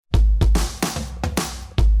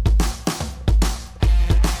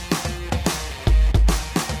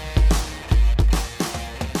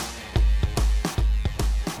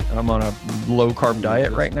I'm on a low carb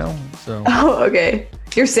diet right now. So Oh, okay.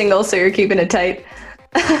 You're single, so you're keeping it tight.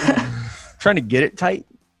 trying to get it tight,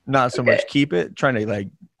 not so much keep it. Trying to like,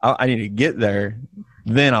 I need to get there.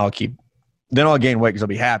 Then I'll gain weight because I'll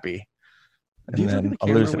be happy. And then I'll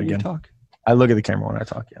lose it again. Talk? I look at the camera when I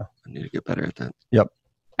talk. Yeah. I need to get better at that. Yep.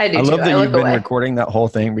 I do I love too. that I you've look been away. recording that whole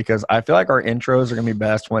thing because I feel like our intros are gonna be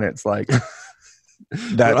best when it's like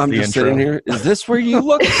that's I'm the just intro. sitting here. Is this where you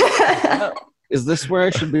look? Is this where I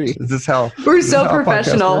should be? Is this how We're so how podcasts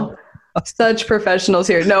professional. work? Such professionals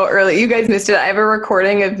here. No, early. You guys missed it. I have a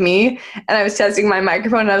recording of me and I was testing my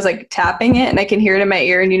microphone and I was like tapping it and I can hear it in my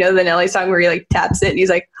ear. And you know the Nelly song where he like taps it and he's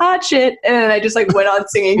like, hot shit. And then I just like went on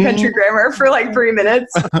singing country grammar for like 3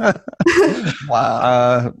 minutes.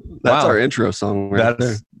 Wow. That's wow. our intro song right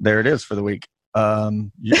there. There it is for the week.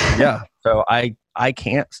 Yeah. So I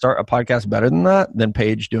can't start a podcast better than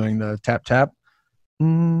Paige doing the tap tap.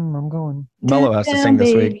 I'm going. Mello has to sing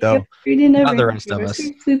this week though. Not the rest of us.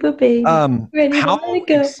 How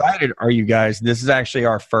excited are you guys? This is actually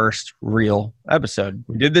our first real episode.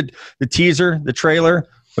 We did the teaser, the trailer.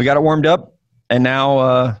 We got it warmed up, and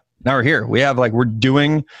now we're here. We're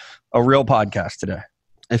doing a real podcast today.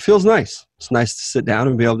 It feels nice. It's nice to sit down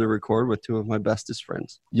and be able to record with two of my bestest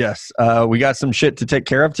friends. Yes, we got some shit to take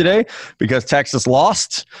care of today because Texas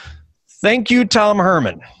lost. Thank you, Tom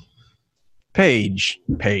Herman. Paige.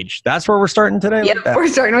 That's where we're starting today? Yep, we're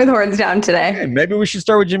starting with Horns Down today. Okay, maybe we should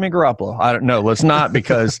start with Jimmy Garoppolo. I don't know. Let's not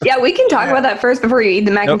because... Yeah, we can talk about that first before you eat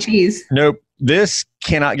the mac and cheese. Nope. This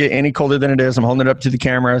cannot get any colder than it is. I'm holding it up to the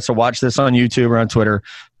camera, so watch this on YouTube or on Twitter.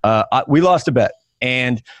 We lost a bet,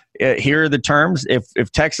 and here are the terms.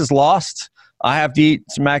 If Texas lost, I have to eat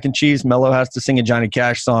some mac and cheese. Mello has to sing a Johnny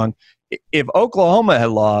Cash song. If Oklahoma had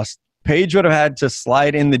lost, Paige would have had to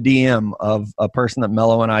slide in the DM of a person that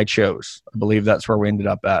Mello and I chose. I believe that's where we ended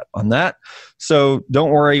up at on that. So don't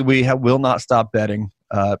worry, we will not stop betting.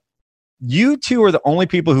 You two are the only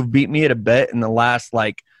people who've beat me at a bet in the last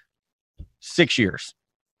 6 years.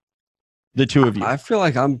 The two of you. I feel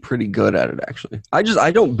like I'm pretty good at it, actually. I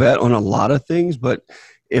don't bet on a lot of things, but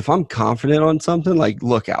if I'm confident on something,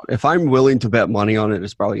 look out. If I'm willing to bet money on it,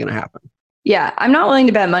 it's probably going to happen. Yeah, I'm not willing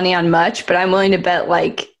to bet money on much, but I'm willing to bet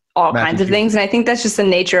all kinds of things. And I think that's just the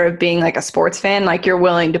nature of being a sports fan. You're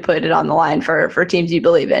willing to put it on the line for teams you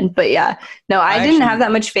believe in. But yeah, no, I didn't have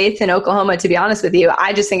that much faith in Oklahoma, to be honest with you.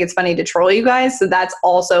 I just think it's funny to troll you guys. So that's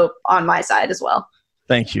also on my side as well.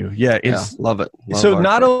 Thank you. Yeah, love it. So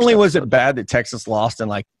not only was it bad that Texas lost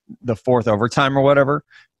in the fourth overtime or whatever,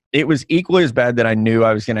 it was equally as bad that I knew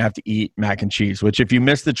I was going to have to eat mac and cheese, which if you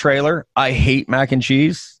missed the trailer, I hate mac and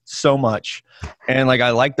cheese so much. And I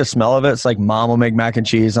like the smell of it. It's mom will make mac and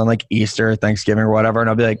cheese on Easter, Thanksgiving or whatever. And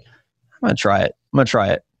I'll be like, I'm going to try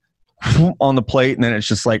it on the plate. And then it's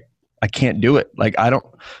just I can't do it. I don't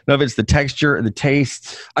know if it's the texture or the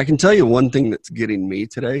taste. I can tell you one thing that's getting me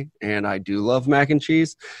today, and I do love mac and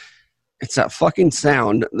cheese. It's that fucking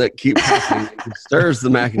sound that keeps happening. It stirs the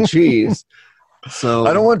mac and cheese. So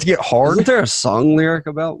I don't want it to get hard. Isn't there a song lyric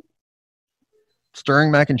about stirring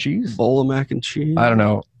mac and cheese? Bowl of mac and cheese? I don't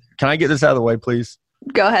know. Can I get this out of the way, please?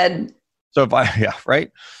 Go ahead. So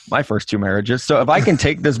right? My first two marriages. So if I can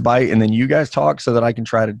take this bite and then you guys talk so that I can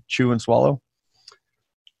try to chew and swallow.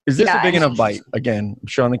 Is this a big enough bite? Again, I'm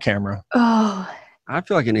showing the camera. Oh. I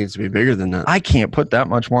feel like it needs to be bigger than that. I can't put that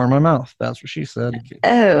much more in my mouth. That's what she said.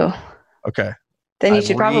 Oh. Okay. Then you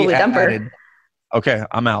should probably dump her. Okay,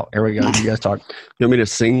 I'm out. Here we go. You guys talk. You want me to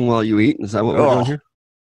sing while you eat? Is that what we're doing here?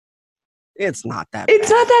 It's not that bad. It's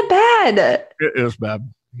not that bad. It is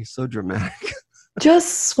bad. He's so dramatic.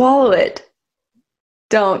 Just swallow it.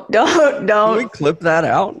 Don't. Can we clip that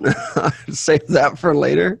out? Save that for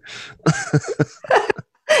later.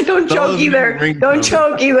 Don't choke either. Don't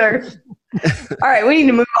choke either. All right, we need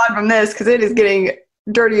to move on from this because it is getting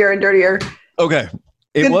dirtier and dirtier. Okay.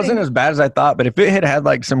 It wasn't as bad as I thought, but if it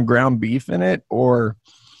had some ground beef in it or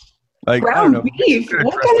ground beef,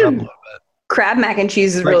 what kind of crab mac and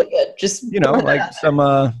cheese is really good? Just some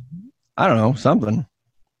I don't know, something.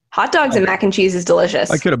 Hot dogs and mac and cheese is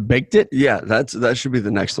delicious. I could have baked it. Yeah, that should be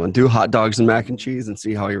the next one. Do hot dogs and mac and cheese and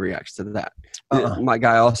see how he reacts to that. My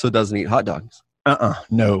guy also doesn't eat hot dogs.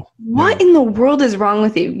 No. What in the world is wrong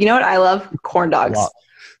with you? You know what? I love corn dogs.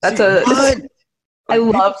 I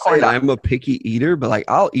love corn dogs. I'm a picky eater, but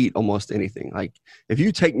I'll eat almost anything. If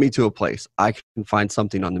you take me to a place, I can find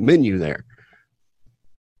something on the menu there.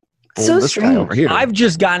 So this strange. guy over here. I've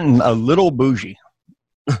just gotten a little bougie.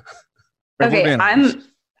 Okay,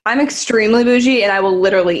 I'm extremely bougie, and I will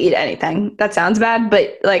literally eat anything. That sounds bad,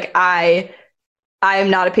 but I am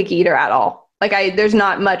not a picky eater at all. There's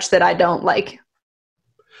not much that I don't like.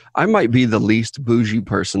 I might be the least bougie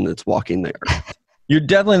person that's walking there. You're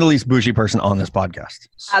definitely the least bougie person on this podcast.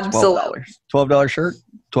 Absolutely. $12 shirt?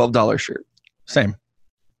 $12 shirt. Same.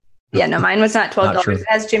 Yeah, no, mine was not $12. Not true. It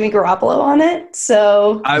has Jimmy Garoppolo on it.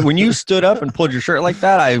 So When you stood up and pulled your shirt like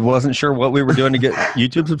that, I wasn't sure what we were doing to get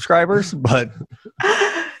YouTube subscribers, but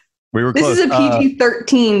we were close. This is a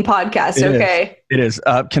PG-13 podcast, okay? It is.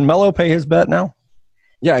 Can Mello pay his bet now?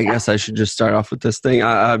 Yeah, I guess I should just start off with this thing.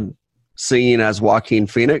 I'm singing as Joaquin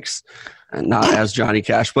Phoenix and not as Johnny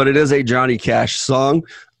Cash, but it is a Johnny Cash song.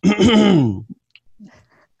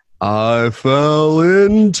 I fell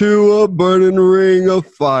into a burning ring of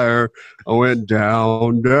fire. I went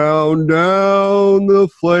down, down, down. The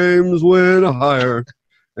flames went higher.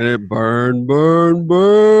 And it burned, burned,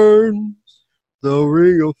 burned. The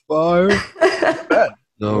ring of fire.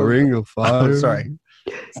 The ring of fire. Oh, sorry.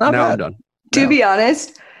 It's not now bad. I'm done. To be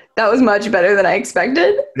honest, that was much better than I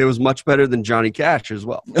expected. It was much better than Johnny Cash as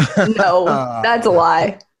well. No, that's a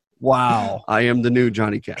lie. Wow. I am the new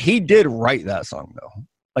Johnny Cash. He did write that song, though.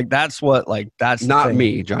 Like, that's the Not thing.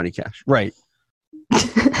 me, Johnny Cash. Right.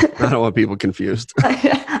 I don't want people confused.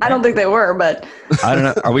 I don't think they were, but I don't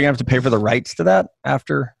know. Are we going to have to pay for the rights to that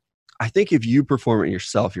after? I think if you perform it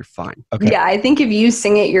yourself, you're fine. Okay. yeah, I think if you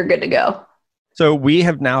sing it, you're good to go. So we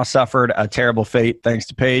have now suffered a terrible fate thanks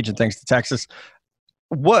to Paige and thanks to Texas.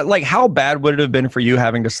 How bad would it have been for you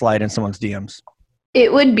having to slide in someone's DMs?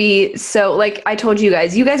 It would be so, like I told you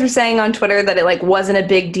guys were saying on Twitter that it like wasn't a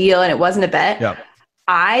big deal and it wasn't a bet. Yeah.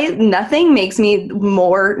 Nothing makes me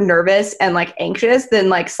more nervous and like anxious than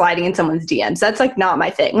like sliding in someone's DMs. That's like not my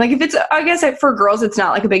thing. Like if it's, I guess for girls, it's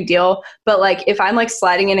not like a big deal, but like if I'm like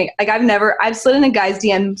sliding in, I've slid in a guy's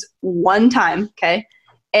DMs one time. Okay.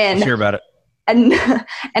 And Let's hear about it.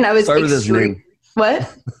 and I was Start with his name.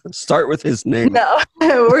 What? Start with his name. No,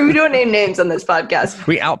 we don't name names on this podcast.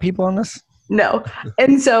 We out people on this? No.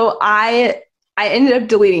 And so I ended up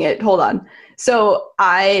deleting it. Hold on. So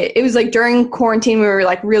it was like during quarantine, we were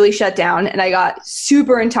like really shut down and I got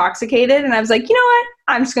super intoxicated and I was like, you know what?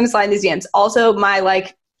 I'm just going to slide in these DMs. Also, my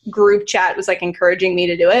like group chat was like encouraging me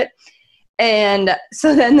to do it. And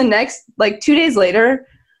so then the next, like 2 days later,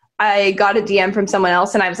 I got a DM from someone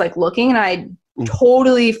else and I was like looking and I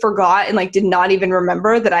totally forgot and like did not even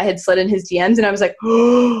remember that I had slid in his DMs and I was like,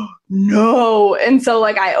 oh no. And so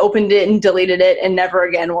like I opened it and deleted it and never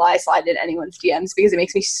again will I slide in anyone's DMs because it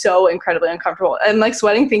makes me so incredibly uncomfortable. I'm like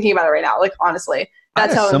sweating thinking about it right now. Like honestly,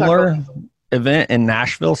 that's how similar event in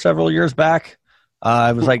Nashville several years back.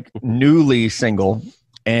 I was like newly single.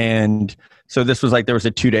 And so this was like, there was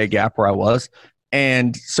a 2-day gap where I was.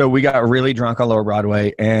 And so we got really drunk on Lower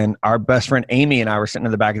Broadway and our best friend Amy and I were sitting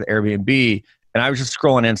in the back of the Airbnb and I was just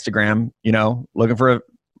scrolling Instagram, looking for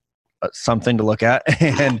something to look at.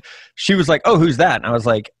 And she was like, oh, who's that? And I was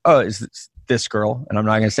like, oh, is this girl? And I'm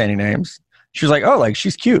not going to say any names. She was like, oh, like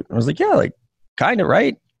she's cute. And I was like, yeah, like kind of,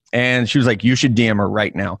 right? And she was like, you should DM her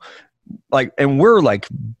right now. Like, and we're like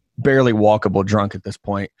barely walkable drunk at this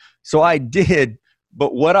point. So I did,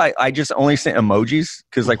 but what I just only sent emojis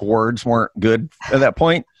because like words weren't good at that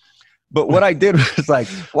point. But what I did was like,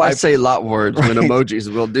 I say a lot of words when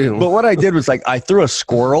emojis will do. But what I did was like, I threw a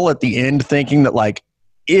squirrel at the end thinking that like,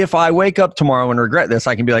 if I wake up tomorrow and regret this,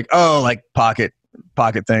 I can be like, oh, like pocket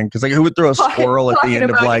thing. Cause like who would throw a squirrel at the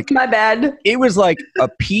end of like, my bad. It was like a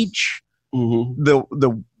peach,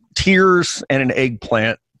 the tears and an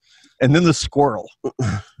eggplant and then the squirrel.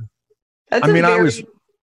 That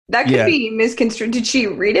could be misconstrued. Did she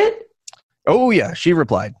read it? Oh yeah. She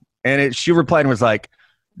replied she replied and was like,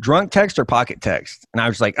 drunk text or pocket text? And I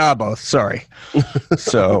was like, both. Sorry.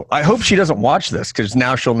 So I hope she doesn't watch this because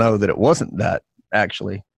now she'll know that it wasn't that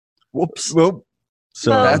actually. Whoops. So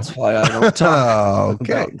that's why I don't talk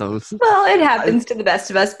about those. Well, it happens to the best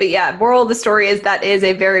of us. But yeah, moral of the story is that is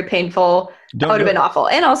a very painful, that would have been awful.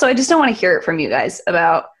 And also, I just don't want to hear it from you guys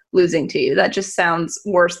about losing to you. That just sounds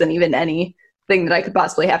worse than even anything that I could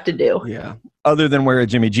possibly have to do. Yeah. Other than wear a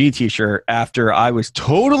Jimmy G t-shirt after I was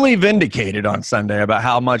totally vindicated on Sunday about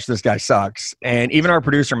how much this guy sucks. And even our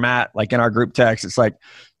producer, Matt, like in our group text, it's like,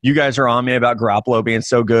 you guys are on me about Garoppolo being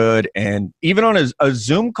so good. And even on a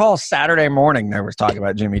Zoom call Saturday morning, they was talking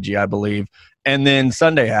about Jimmy G, I believe. And then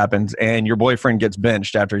Sunday happens and your boyfriend gets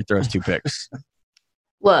benched after he throws 2 picks.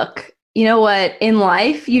 Look, you know what? In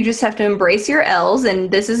life, you just have to embrace your L's,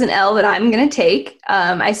 and this is an L that I'm going to take.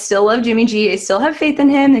 I still love Jimmy G. I still have faith in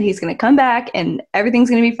him that he's going to come back and everything's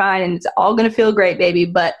going to be fine and it's all going to feel great, baby.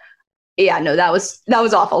 But yeah, no, that was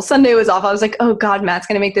awful. Sunday was awful. I was like, oh God, Matt's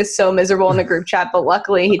going to make this so miserable in the group chat. But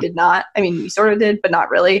luckily he did not. I mean, he sort of did, but not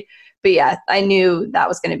really. But yeah, I knew that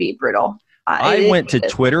was going to be brutal. I went to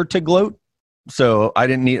Twitter to gloat So I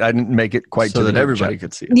didn't make it quite so to that the everybody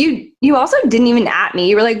could see it. You also didn't even at me.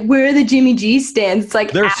 You were like, "Where are the Jimmy G stands?" It's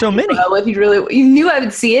like There's so many. Bro, if you knew I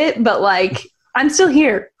would see it, but like I'm still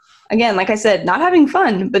here. Again, like I said, not having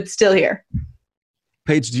fun, but still here.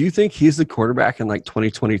 Paige, do you think he's the quarterback in like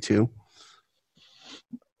 2022?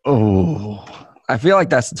 Oh, I feel like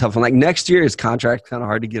that's a tough one. Like next year, his contract kind of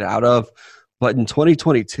hard to get out of, but in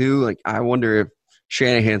 2022, like I wonder if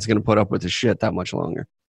Shanahan's going to put up with his shit that much longer.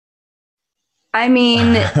 I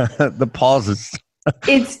mean, the pauses.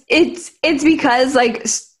 it's because like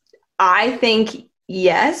I think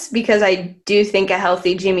yes, because I do think a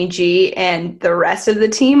healthy Jimmy G and the rest of the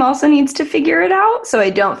team also needs to figure it out. So I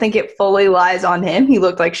don't think it fully lies on him. He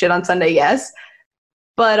looked like shit on Sunday, yes.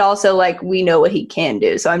 But also, like, we know what he can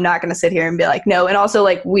do. So I'm not going to sit here and be like, no. And also,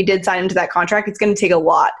 like, we did sign him to that contract. It's going to take a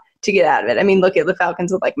lot to get out of it. I mean, look at the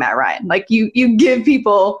Falcons with, like, Matt Ryan. Like, you give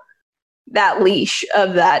people that leash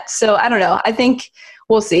of that. So I don't know. I think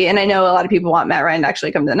we'll see. And I know a lot of people want Matt Ryan to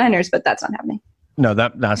actually come to the Niners, but that's not happening. No,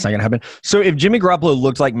 that's not going to happen. So if Jimmy Garoppolo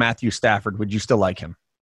looked like Matthew Stafford, would you still like him?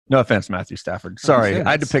 No offense, Matthew Stafford. Sorry,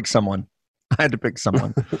 I had to pick someone.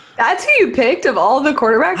 That's who you picked of all the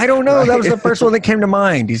quarterbacks? I don't know. Right. That was the first one that came to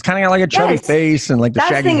mind. He's kind of got like a chubby face and like the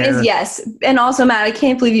shaggy hair. Is yes. And also, Matt, I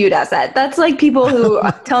can't believe you would ask that. That's like people who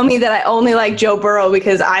tell me that I only like Joe Burrow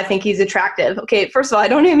because I think he's attractive. Okay, first of all, I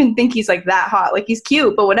don't even think he's like that hot. Like he's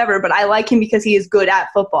cute, but whatever. But I like him because he is good at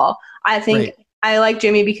football. I think I like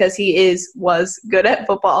Jimmy because he was good at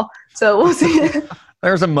football. So we'll see.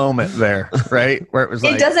 There's a moment there, right? Where it was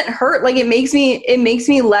like, it doesn't hurt. Like it makes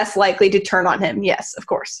me less likely to turn on him. Yes, of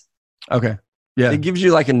course. Okay. Yeah. It gives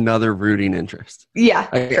you like another rooting interest. Yeah.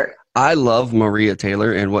 Sure. I love Maria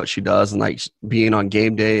Taylor and what she does and like being on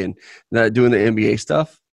game day and doing the NBA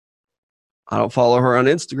stuff. I don't follow her on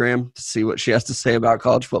Instagram to see what she has to say about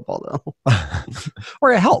college football though.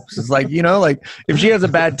 Or it helps. It's like, like if she has a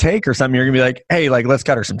bad take or something, you're going to be like, hey, like let's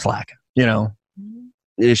cut her some slack, Yeah,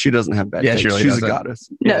 she doesn't have bad takes. Really she's doesn't. A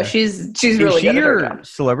goddess. No, yeah. she's really good at her job.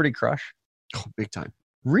 Celebrity crush? Oh, big time.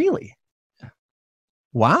 Really?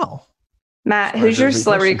 Wow. Matt, who's your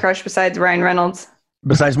celebrity crush besides Ryan Reynolds?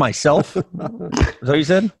 Besides myself? Is that what you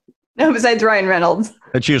said? No, besides Ryan Reynolds.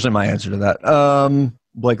 That's usually my answer to that.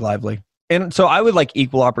 Blake Lively. And so I would like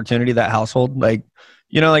equal opportunity that household. Like,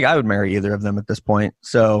 like I would marry either of them at this point.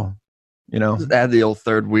 So, Just add the old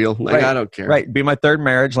third wheel. Like, right. I don't care. Right. Be my third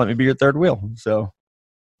marriage. Let me be your third wheel. So.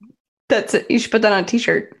 That's it. You should put that on a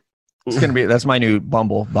t-shirt. That's my new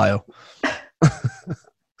Bumble bio.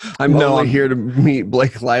 I'm here to meet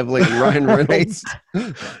Blake Lively and Ryan Reynolds.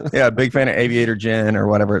 Yeah, big fan of Aviator Gin or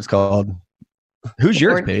whatever it's called. Who's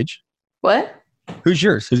yours, Paige? What? Who's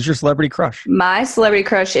yours? Who's your celebrity crush? My celebrity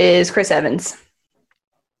crush is Chris Evans.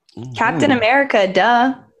 Ooh. Captain America,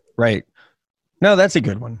 duh. Right. No, that's a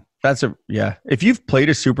good one. If you've played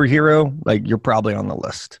a superhero, like you're probably on the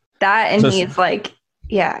list. He's like,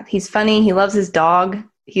 yeah, he's funny. He loves his dog.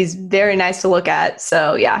 He's very nice to look at.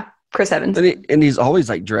 So yeah, Chris Evans. And he's always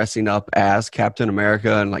like dressing up as Captain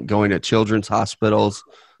America and like going to children's hospitals.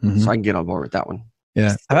 Mm-hmm. So I can get on board with that one.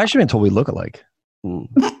 Yeah. I've actually been told we look alike.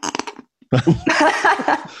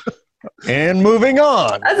 And moving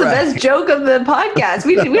on. That's the best joke of the podcast.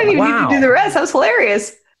 We don't even need to do the rest. That was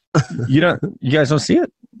hilarious. You guys don't see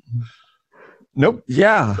it? Nope.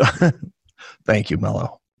 Yeah. Thank you,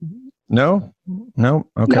 Mello. No?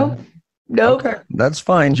 Okay. Nope. Okay. That's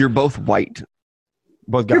fine. You're both white.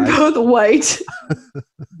 Both guys. You're both white.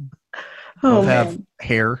 Both have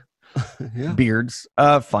hair, beards.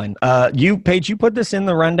 Fine. Paige, you put this in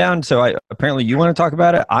the rundown, so apparently you want to talk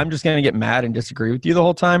about it. I'm just going to get mad and disagree with you the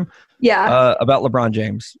whole time. Yeah. About LeBron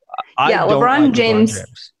James. LeBron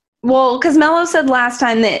James. Well, because Mello said last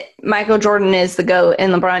time that Michael Jordan is the GOAT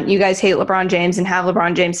and you guys hate LeBron James and have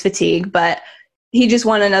LeBron James fatigue, but he just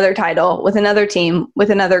won another title with another team, with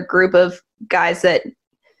another group of guys that,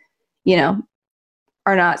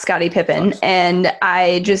 are not Scottie Pippen. And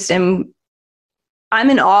I'm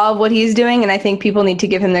in awe of what he's doing. And I think people need to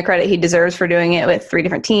give him the credit he deserves for doing it with 3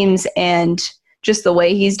 different teams and just the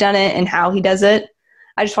way he's done it and how he does it.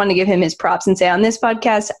 I just want to give him his props and say on this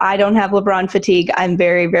podcast, I don't have LeBron fatigue. I'm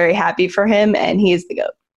very, very happy for him, and he is the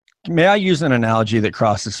GOAT. May I use an analogy that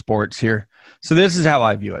crosses sports here? So this is how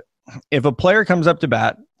I view it. If a player comes up to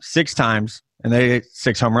bat 6 times and they hit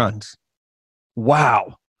 6 home runs,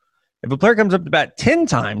 wow. If a player comes up to bat 10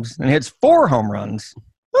 times and hits 4 home runs,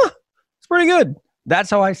 it's pretty good. That's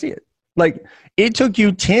how I see it. Like, it took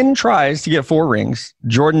you 10 tries to get 4 rings.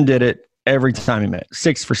 Jordan did it every time he met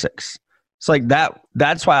 6 for 6. So like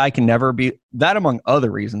that's why I can never be that, among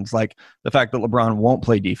other reasons, like the fact that LeBron won't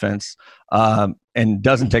play defense and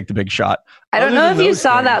doesn't take the big shot. I don't know if you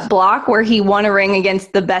saw that block where he won a ring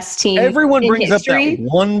against the best team. Everyone brings history. up that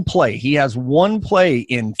one play. He has one play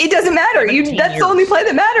in. It doesn't matter. That's the only play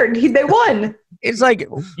that mattered. They won. It's like,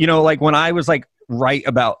 like when I was like right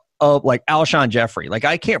about like Alshon Jeffrey. Like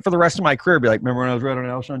I can't for the rest of my career be like, remember when I was right on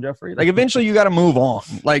Alshon Jeffrey? Like eventually you got to move on.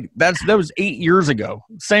 Like that was 8 years ago.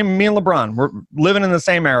 Same me and LeBron. We're living in the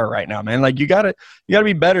same era right now, man. Like you gotta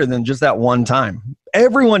be better than just that one time.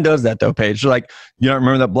 Everyone does that though, Paige. Like, you don't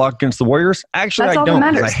remember that block against the Warriors? Actually, I don't,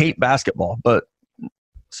 because I hate basketball. But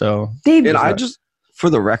so and I just, for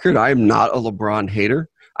the record, I am not a LeBron hater.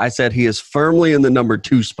 I said he is firmly in the number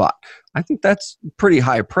 2 spot. I think that's pretty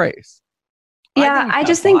high praise. Yeah, I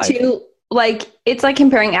just think too, like, it's like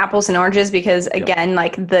comparing apples and oranges because, again,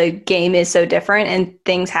 like the game is so different and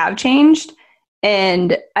things have changed.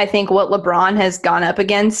 And I think what LeBron has gone up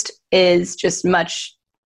against is just much.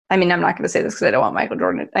 I mean, I'm not going to say this because I don't want Michael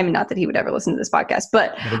Jordan. I mean, not that he would ever listen to this podcast,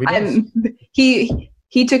 but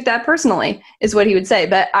he took that personally is what he would say.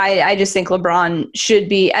 But I just think LeBron should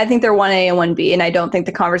be, I think they're 1A and 1B. And I don't think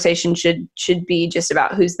the conversation should be just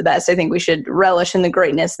about who's the best. I think we should relish in the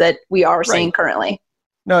greatness that we are seeing currently.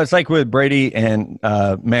 No, it's like with Brady and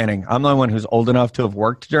Manning. I'm the only one who's old enough to have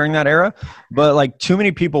worked during that era. But like too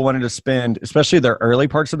many people wanted to spend, especially their early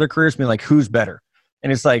parts of their careers, being like, who's better?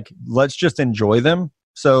 And it's like, let's just enjoy them.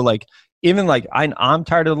 So like, even like I'm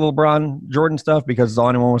tired of the LeBron Jordan stuff because it's all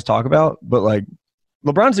anyone wants to talk about. But like,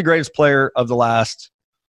 LeBron's the greatest player of the last,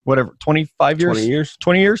 25 years?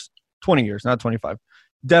 20 years? 20 years, not 25.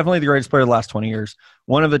 Definitely the greatest player of the last 20 years.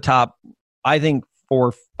 One of the top, I think, 4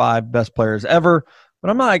 or 5 best players ever. But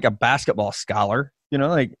I'm not like a basketball scholar.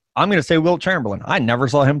 Like I'm going to say Wilt Chamberlain. I never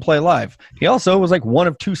saw him play live. He also was like one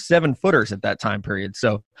of 2 7-footers at that time period.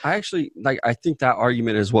 So I actually, I think that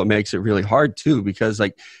argument is what makes it really hard too, because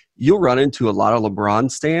like you'll run into a lot of LeBron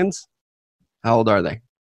stands. How old are they?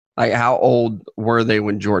 Like, how old were they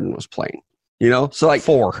when Jordan was playing? So like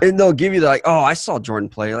 4. And they'll give you like, oh, I saw Jordan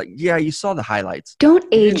play. Like, yeah, you saw the highlights. Don't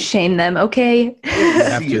age shame them, okay? You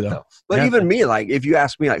have to, though. But even me, like, if you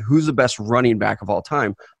ask me, like, who's the best running back of all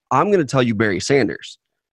time, I'm going to tell you Barry Sanders.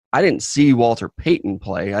 I didn't see Walter Payton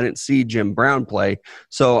play. I didn't see Jim Brown play.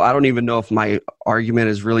 So I don't even know if my argument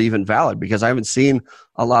is really even valid because I haven't seen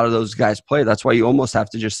a lot of those guys play. That's why you almost have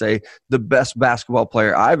to just say the best basketball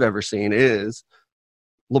player I've ever seen is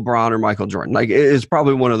LeBron or Michael Jordan. Like, it's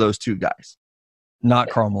probably one of those 2 guys. Not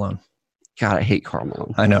Karl Malone. God, I hate Karl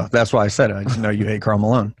Malone. I know. That's why I said it. I just know you hate Karl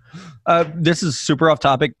Malone. This is super off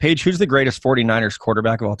topic. Paige, who's the greatest 49ers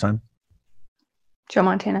quarterback of all time? Joe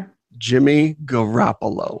Montana. Jimmy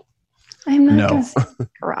Garoppolo. I'm not No. going to say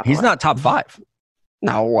Garoppolo. He's not top 5.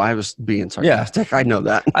 No, I was being sarcastic. I know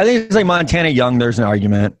that. I think it's like Montana Young. There's an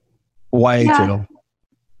argument. Why too?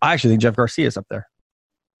 I actually think Jeff Garcia is up there.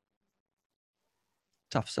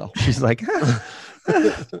 Tough sell. She's like,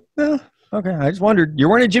 no. Okay. I just wondered. You're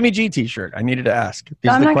wearing a Jimmy G t-shirt. I needed to ask.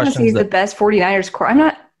 I'm not going to say he's the best 49ers core. I'm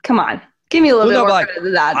not. Come on. Give me a little bit more credit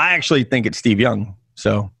than that. I actually think it's Steve Young.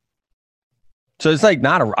 So it's like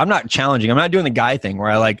I'm not challenging. I'm not doing the guy thing where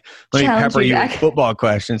I like, let me pepper you with football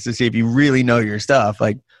questions to see if you really know your stuff.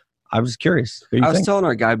 Like, I was curious. I was telling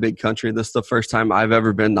our guy Big Country, this is the first time I've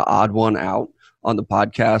ever been the odd one out on the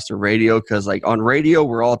podcast or radio. Cause like on radio,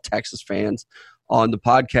 we're all Texas fans. On the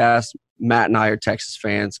podcast, Matt and I are Texas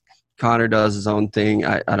fans. Connor does his own thing.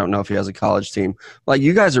 I don't know if he has a college team. Like,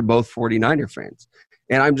 you guys are both 49er fans.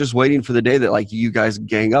 And I'm just waiting for the day that, like, you guys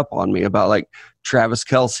gang up on me about, like, Travis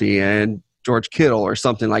Kelce and George Kittle or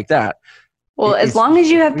something like that. Well, as long as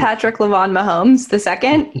you have Patrick LeVon Mahomes the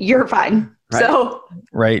second, you're fine. Right. So,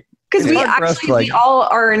 right. Because we all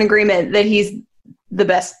are in agreement that he's the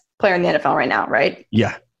best player in the NFL right now, right?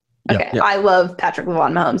 Yeah. Okay. Yeah. I love Patrick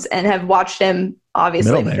LeVon Mahomes and have watched him,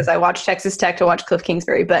 obviously, because I watched Texas Tech to watch Cliff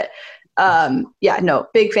Kingsbury. But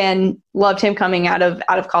big fan. Loved him coming out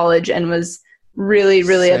of college and was really,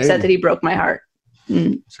 really upset that he broke my heart.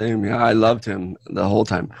 Same. Yeah, I loved him the whole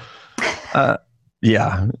time.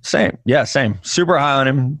 Same. Yeah, same. Super high on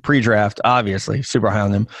him pre-draft, obviously. Super high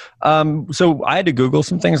on him. So I had to Google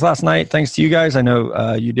some things last night, thanks to you guys. I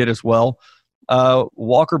know you did as well.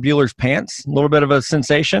 Walker Buehler's pants, a little bit of a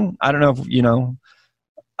sensation. I don't know if you know.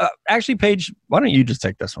 Actually, Paige, why don't you just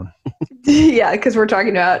take this one? Yeah, because we're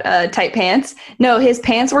talking about tight pants. No, his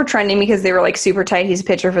pants were trending because they were like super tight. He's a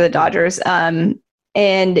pitcher for the Dodgers. And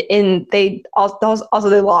they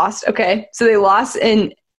lost. Okay, so they lost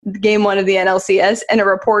in game 1 of the NLCS, and a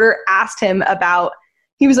reporter asked him about.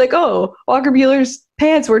 He was like, "Oh, Walker Buehler's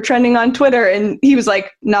pants were trending on Twitter. And he was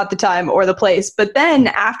like, not the time or the place. But then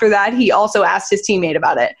after that, he also asked his teammate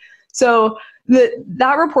about it. So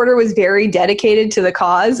that reporter was very dedicated to the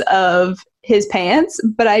cause of his pants.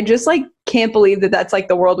 But I just like can't believe that that's like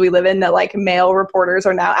the world we live in, that like male reporters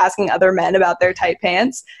are now asking other men about their tight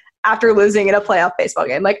pants after losing in a playoff baseball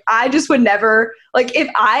game. Like, I just would never, like, if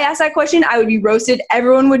I asked that question, I would be roasted.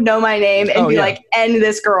 Everyone would know my name and be like, end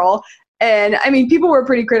this girl. And I mean, people were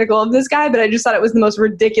pretty critical of this guy, but I just thought it was the most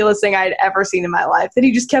ridiculous thing I'd ever seen in my life, that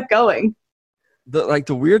he just kept going. The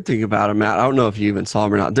weird thing about him, Matt, I don't know if you even saw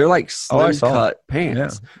him or not. They're like slim cut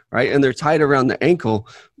pants, right? And they're tied around the ankle.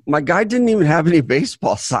 My guy didn't even have any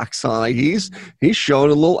baseball socks on. Like, he's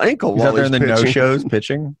showing a little ankle. He's out there in the no-shows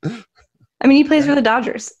pitching. I mean, he plays for the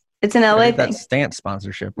Dodgers. It's an LA thing. That's Stance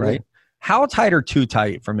sponsorship, right? How tight are too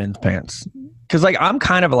tight for men's pants? Because like I'm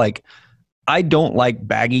kind of like, I don't like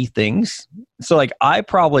baggy things. So like I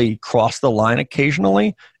probably cross the line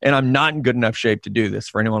occasionally, and I'm not in good enough shape to do this,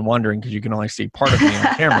 for anyone wondering, because you can only see part of me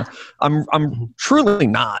on camera. I'm truly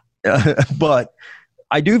not. But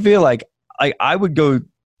I do feel like I would go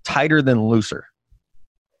tighter than looser.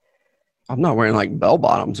 I'm not wearing like bell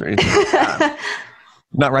bottoms or anything like that.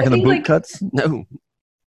 Not rocking the boot cuts? No.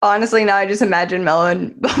 Honestly, now I just imagine Melo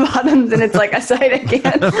in bottoms, and it's like a sight I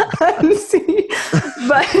can't unsee.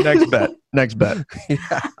 But next bet. Next bet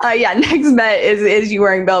is you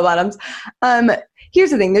wearing bell bottoms. Here's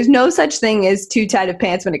the thing: there's no such thing as too tight of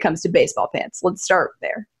pants when it comes to baseball pants. Let's start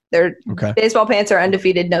there. Baseball pants are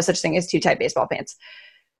undefeated. No such thing as too tight baseball pants.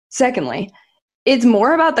 Secondly, it's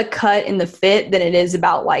more about the cut and the fit than it is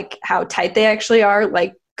about like how tight they actually are.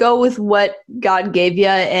 Like, go with what God gave you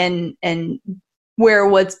and wear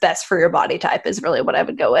what's best for your body type is really what I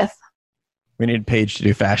would go with. We need Paige to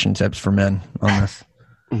do fashion tips for men on this.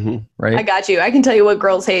 Right? I got you. I can tell you what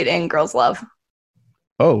girls hate and girls love.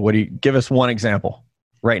 Oh, what do you give us one example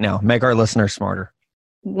right now? Make our listeners smarter.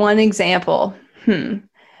 One example.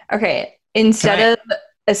 Okay. Instead of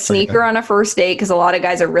a sneaker on a first date, because a lot of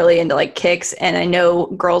guys are really into like kicks, and I know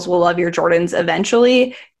girls will love your Jordans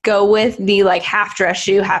eventually, go with the like half dress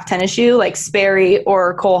shoe, half tennis shoe, like Sperry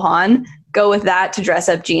or Cole Haan. Go with that to dress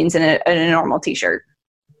up jeans and a normal t-shirt.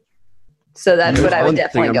 So that's what I would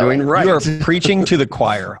definitely go with. Right. You are preaching to the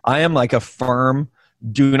choir. I am like a firm,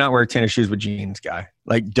 do not wear tennis shoes with jeans guy.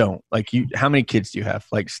 Like, don't. Like, how many kids do you have?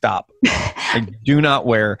 Like, stop. Like, do not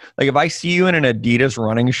wear. Like, if I see you in an Adidas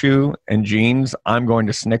running shoe and jeans, I'm going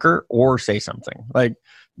to snicker or say something. Like,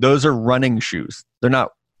 those are running shoes. They're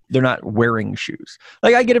not wearing shoes.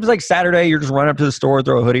 Like, I get it. It's like Saturday, you're just running up to the store,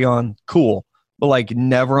 throw a hoodie on. Cool. But like,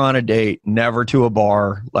 never on a date, never to a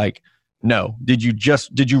bar. Like, no. Did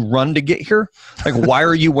you run to get here? Like, why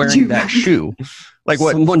are you wearing that shoe? Like,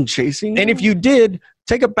 what? Someone chasing you? And if you did,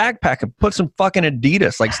 take a backpack and put some fucking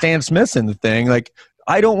Adidas, like Stan Smith's in the thing. Like,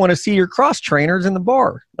 I don't want to see your cross trainers in the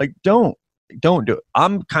bar. Like, don't do it.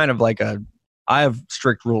 I'm kind of like I have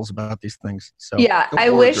strict rules about these things. So yeah, I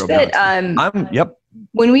wish that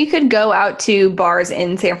when we could go out to bars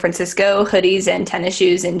in San Francisco, hoodies and tennis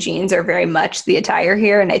shoes and jeans are very much the attire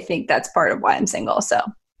here, and I think that's part of why I'm single. So,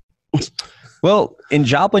 well, in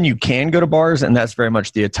Joplin, you can go to bars, and that's very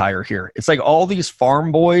much the attire here. It's like all these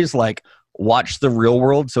farm boys like watch The Real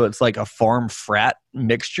World, so it's like a farm frat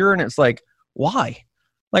mixture, and it's like, why?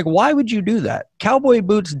 Like, why would you do that? Cowboy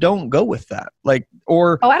boots don't go with that. Like,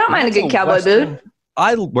 or I don't mind a good cowboy boot.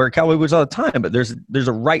 I wear cowboy boots all the time, but there's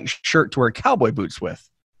a right shirt to wear cowboy boots with,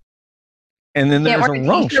 and then there's a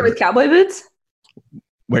wrong shirt with cowboy boots.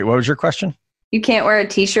 Wait, what was your question? You can't wear a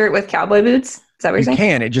t-shirt with cowboy boots? Is that what you're saying? You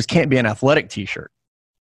can. It just can't be an athletic t-shirt.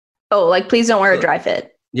 Oh, like, please don't wear a dry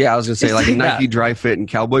fit. Yeah, I was gonna say like a Nike dry fit and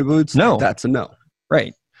cowboy boots. No, that's a no.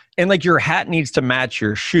 Right. And like, your hat needs to match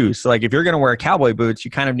your shoes. So like, if you're going to wear cowboy boots,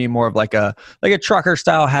 you kind of need more of like a trucker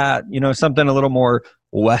style hat, something a little more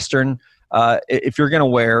Western. If you're going to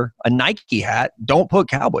wear a Nike hat, don't put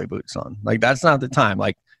cowboy boots on. Like, that's not the time.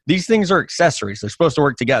 Like, these things are accessories. They're supposed to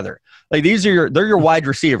work together. Like, they're your wide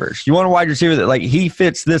receivers. You want a wide receiver that like he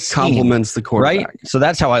fits this complements the quarterback. Right? So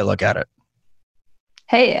that's how I look at it.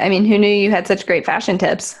 Hey, I mean, who knew you had such great fashion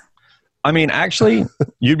tips? I mean, actually,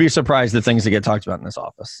 you'd be surprised the things that get talked about in this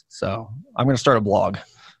office. So I'm going to start a blog.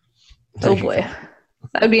 Oh, boy.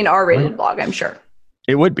 That would be an R-rated blog, I'm sure.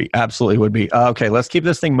 It would be. Absolutely would be. Okay, let's keep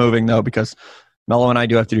this thing moving, though, because Mello and I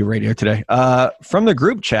do have to do radio today. From the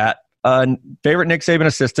group chat, favorite Nick Saban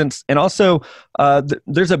assistants, and also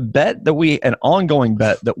there's a bet an ongoing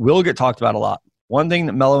bet that will get talked about a lot. One thing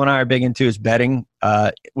that Mello and I are big into is betting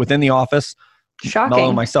within the office. Shocking. Mello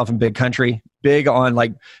and myself in Big Country, big on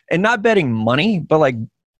like, and not betting money, but like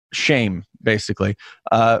shame. basically.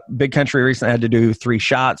 Big Country recently had to do 3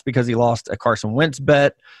 shots because he lost a Carson Wentz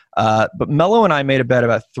bet. But Mello and I made a bet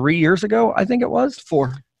about 3 years ago, I think it was.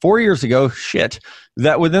 4 years ago,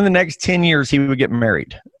 that within the next 10 years he would get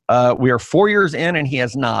married. We are 4 years in and he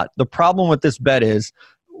has not. The problem with this bet is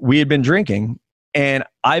we had been drinking and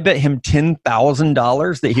I bet him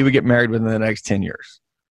 $10,000 that he would get married within the next 10 years.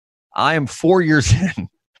 I am 4 years in.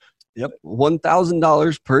 Yep.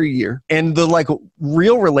 $1,000 per year. And the like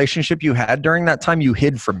real relationship you had during that time, you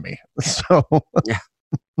hid from me. So yeah.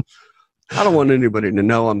 I don't want anybody to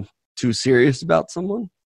know I'm too serious about someone,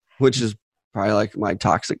 which is probably like my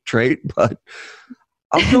toxic trait, but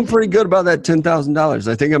I'm feeling pretty good about that $10,000.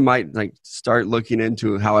 I think I might like start looking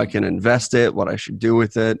into how I can invest it, what I should do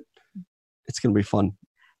with it. It's going to be fun.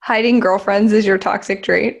 Hiding girlfriends is your toxic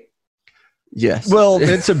trait? Yes. Well,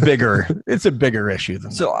 it's a bigger issue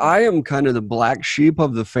than so that. I am kind of the black sheep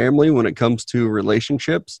of the family when it comes to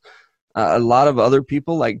relationships. A lot of other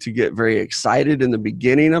people like to get very excited in the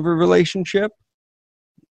beginning of a relationship.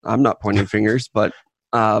 I'm not pointing fingers, but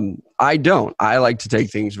I don't. I like to take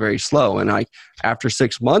things very slow. And after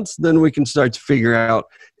 6 months, then we can start to figure out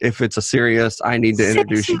if it's a serious, I need to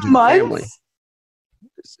introduce you to the family.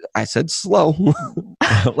 I said slow.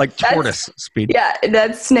 Like tortoise speed. Yeah,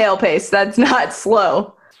 that's snail pace. That's not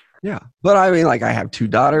slow. Yeah. But I mean, like I have 2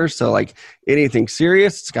 daughters. So like anything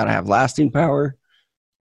serious, it's got to have lasting power.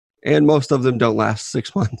 And most of them don't last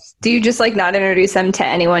 6 months. Do you just like not introduce them to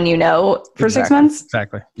anyone you know for 6 months?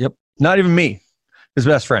 Exactly. Yep. Not even me, his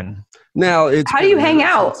best friend. Now it's how do you hang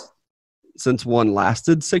out? Since one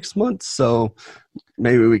lasted 6 months, so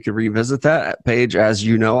maybe we could revisit that. Paige, as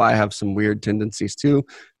you know, I have some weird tendencies too.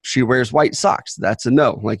 She wears white socks. That's a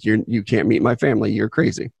no. Like you can't meet my family. You're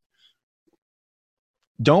crazy.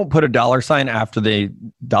 Don't put a $sign after the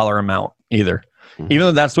dollar amount either. Mm-hmm. Even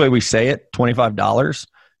though that's the way we say it, $25.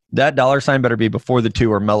 That $sign better be before the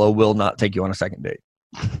 2 or Mello will not take you on a second date.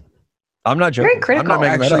 I'm not joking. Very critical. I'm not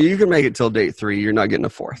making Actually, you can make it till date 3. You're not getting a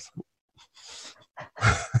 4th.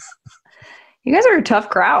 You guys are a tough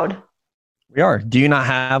crowd. We are. Do you not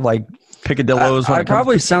have like picadillos? I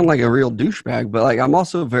probably sound like a real douchebag, but like I'm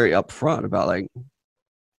also very upfront about like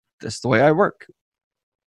this is the way I work.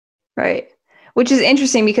 Right. Which is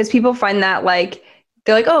interesting because people find that like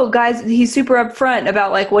they're like, oh, guys, he's super upfront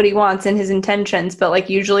about like what he wants and his intentions, but like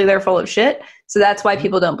usually they're full of shit. So that's why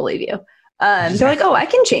people don't believe you. They're like, oh, I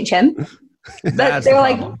can change him. But they're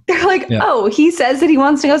like, yeah. Oh, he says that he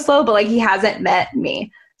wants to go slow, but like he hasn't met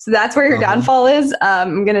me. So that's where your downfall is.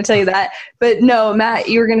 I'm going to tell you that. But no, Matt,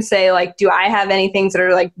 you were going to say like, do I have any things that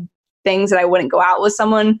are like things that I wouldn't go out with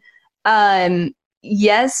someone?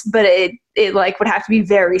 Yes, but it like would have to be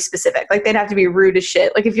very specific. Like they'd have to be rude as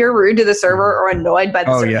shit. Like if you're rude to the server or annoyed by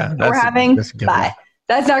the server we're having, bye.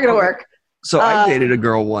 That's not going to work. So I dated a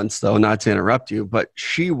girl once, though, not to interrupt you, but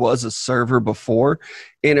she was a server before.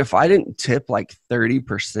 And if I didn't tip like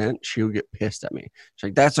 30%, she would get pissed at me. She's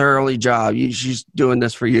like, that's her only job. She's doing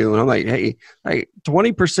this for you. And I'm like, hey, like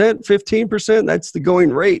 20%, 15%, that's the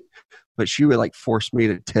going rate. But she would like force me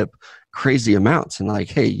to tip crazy amounts. And like,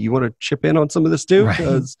 hey, you want to chip in on some of this too?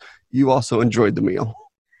 Because you also enjoyed the meal.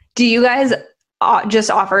 Do you guys just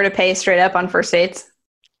offer to pay straight up on first dates?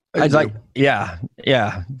 I'd like, yeah,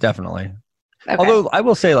 definitely. Okay. Although I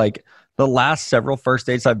will say, like the last several first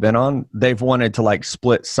dates I've been on, they've wanted to like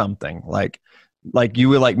split something. Like you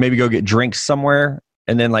would like maybe go get drinks somewhere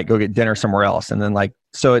and then like go get dinner somewhere else, and then like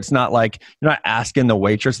so it's not like you're not asking the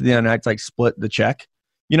waitress at the end of the night to like split the check.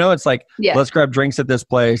 You know, it's like let's grab drinks at this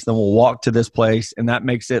place, then we'll walk to this place, and that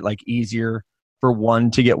makes it like easier for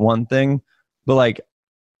one to get one thing. But like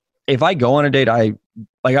if I go on a date, I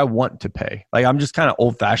want to pay. Like I'm just kind of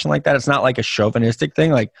old fashioned like that. It's not like a chauvinistic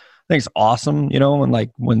thing. Like I think it's awesome, you know, and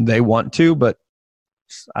like when they want to, but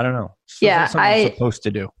I don't know. Yeah, I'm supposed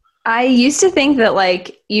to do. I used to think that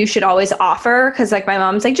like you should always offer because like my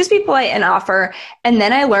mom's like just be polite and offer, and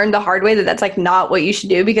then I learned the hard way that that's like not what you should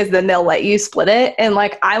do because then they'll let you split it. And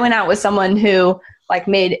like I went out with someone who like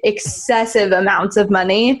made excessive amounts of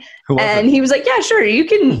money, and he was like, "Yeah, sure, we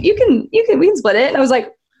can split it." And I was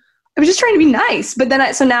like, I was just trying to be nice. But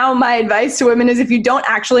then so now my advice to women is if you don't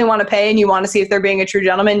actually want to pay and you want to see if they're being a true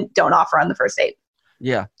gentleman, don't offer on the first date.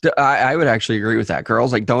 Yeah, I would actually agree with that.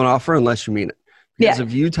 Girls, like don't offer unless you mean it. Because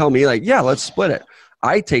if you tell me like, yeah, let's split it.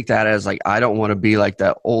 I take that as like, I don't want to be like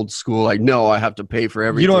that old school, like, no, I have to pay for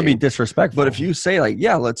everything. You don't want to be disrespectful. But if you say like,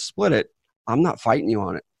 yeah, let's split it, I'm not fighting you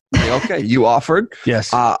on it. Like, okay, you offered.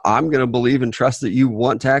 Yes. I'm going to believe and trust that you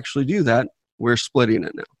want to actually do that. We're splitting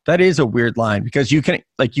it now. That is a weird line because you can't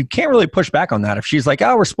really push back on that. If she's like,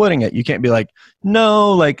 oh, we're splitting it. You can't be like,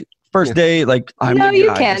 no, like First day, like, I'm No, the you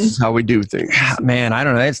guy. can. This is how we do things. man, I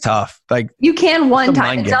don't know. It's tough. Like, You can one Some time.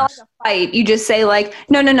 mind It's not games. like a fight. You just say like,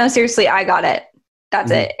 no, seriously, I got it.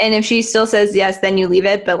 That's Mhm. it. And if she still says yes, then you leave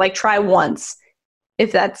it. But like, try once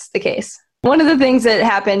if that's the case. One of the things that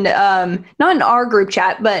happened, not in our group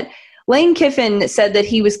chat, but Lane Kiffin said that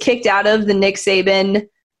he was kicked out of the Nick Saban.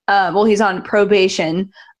 He's on probation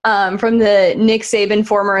from the Nick Saban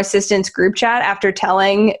former assistants group chat after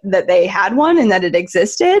telling that they had one and that it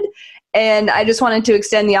existed. And I just wanted to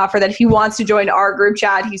extend the offer that if he wants to join our group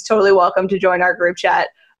chat, he's totally welcome to join our group chat.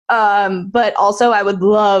 But also, I would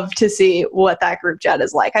love to see what that group chat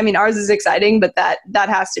is like. I mean, ours is exciting, but that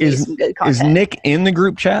has to be some good content. is Nick in the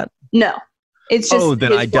group chat? No, it's just. Oh,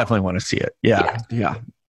 then his I blog. definitely want to see it. Yeah. Yeah,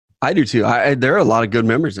 I do too. There are a lot of good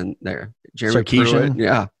members in there. Jeremy Sarkeesian. Pruitt,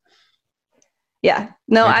 yeah. Yeah.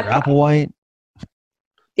 No, Andrew Applewhite.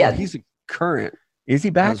 Yeah. He's a current Is he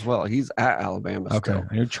back? as well. He's at Alabama Okay. still.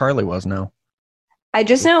 I knew Charlie was now. I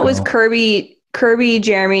just know it was Oh. Kirby,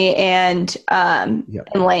 Jeremy, and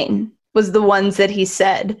Lane was the ones that he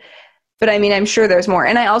said. But I mean, I'm sure there's more.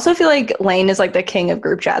 And I also feel like Lane is like the king of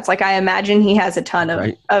group chats. Like I imagine he has a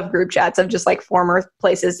ton of group chats of just like former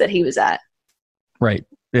places that he was at. Right.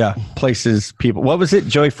 Yeah. Places, people. What was it?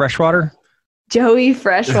 Joey Freshwater? Joey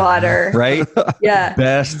Freshwater. Right? Yeah.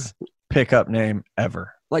 Best pickup name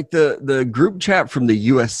ever. Like the group chat from the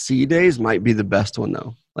USC days might be the best one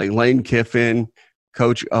though. Like Lane Kiffin,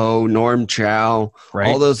 Coach O, Norm Chow, Right.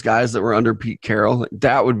 all those guys that were under Pete Carroll.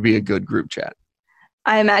 That would be a good group chat.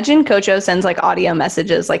 I imagine Coach O sends like audio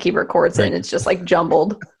messages, like he records it and it's just like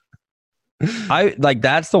jumbled. I like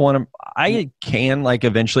that's the one I can like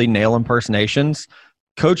eventually nail impersonations.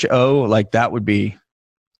 Coach O, like that would be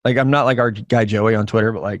like I'm not like our guy Joey on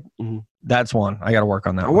Twitter, but like that's one. I gotta work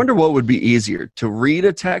on that. I wonder what would be easier, to read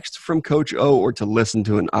a text from Coach O or to listen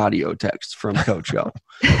to an audio text from Coach O.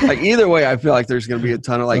 Like either way, I feel like there's gonna be a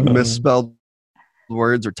ton of like misspelled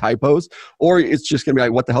words or typos, or it's just gonna be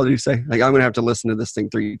like, what the hell did you say? Like I'm gonna have to listen to this thing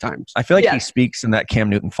 3 times. I feel like Yeah. he speaks in that Cam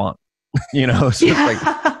Newton font. You know, so it's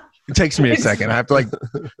like it takes me a second. I have to like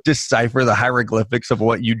decipher the hieroglyphics of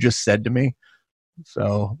what you just said to me.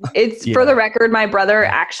 So It's Yeah. for the record, my brother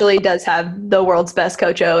actually does have the world's best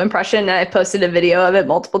Coach O impression. And I posted a video of it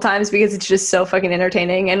multiple times because it's just so fucking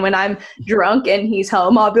entertaining. And when I'm drunk and he's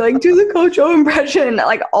home, I'll be like, do the Coach O impression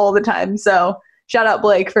like all the time. So shout out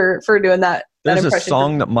Blake for doing that. there's a impression.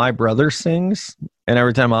 song that my brother sings, and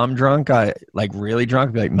every time I'm drunk, I like really drunk,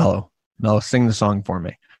 I'd be like, Mello, sing the song for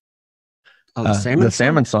me. Oh, the salmon. The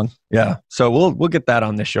salmon song. Yeah. So we'll get that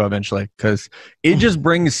on this show eventually because it just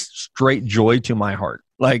brings straight joy to my heart.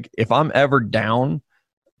 Like if I'm ever down,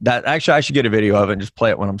 that actually I should get a video of it and just play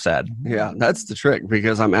it when I'm sad. Yeah, that's the trick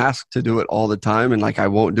because I'm asked to do it all the time and like I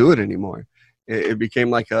won't do it anymore. It became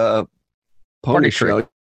like a pony Party show.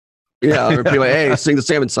 Yeah, or people like, hey, sing the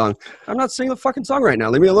salmon song. I'm not singing the fucking song right now.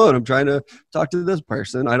 Leave me alone. I'm trying to talk to this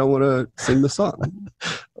person. I don't want to sing the song.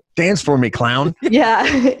 Dance for me, clown. Yeah,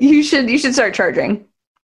 you should start charging.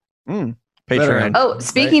 Patreon. Oh,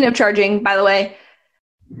 speaking of charging, by the way,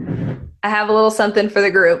 I have a little something for the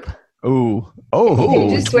group. Ooh.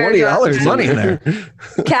 Just swear jar. There's money in there.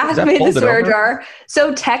 Kath that made the folded swear over? jar.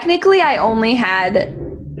 So technically, I only had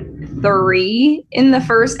 3 in the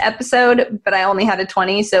first episode, but I only had a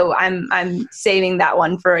 20. So I'm saving that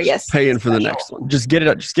one for I guess Paying for the special. next one. Just get it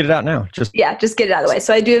out now. Just Just get it out of the way.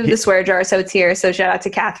 So I do have the swear jar, so it's here. So shout out to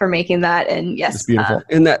Kath for making that. And yes, it's beautiful.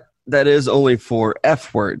 And that is only for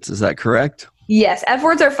F words. Is that correct? Yes, F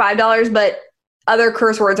words are $5, but other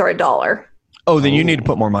curse words are $1. Then you need to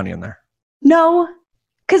put more money in there. No,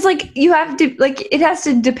 because like you have to like it has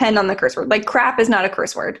to depend on the curse word. Like crap is not a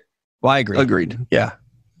curse word. Well, I agree. Agreed. Yeah.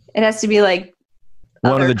 It has to be like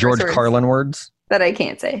One other of the curse George words Carlin words. that I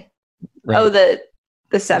can't say. Right. Oh, the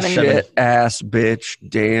 7. Shit, ass, bitch,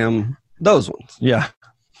 damn. Those ones. Yeah.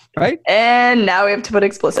 Right? And now we have to put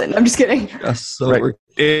explicit. I'm just kidding. So Right. we're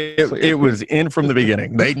It was in from the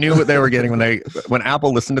beginning. They knew what they were getting when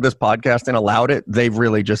Apple listened to this podcast and allowed it. They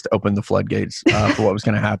really just opened the floodgates for what was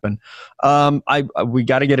going to happen. We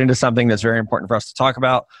got to get into something that's very important for us to talk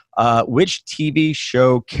about. Which TV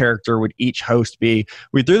show character would each host be?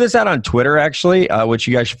 We threw this out on Twitter actually, which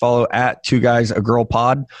you guys should follow at 2 Guys a Girl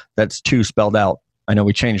Pod. That's 2 spelled out. I know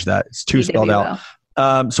we changed that. It's 2 spelled out.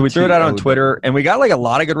 So we threw it out on Twitter and we got like a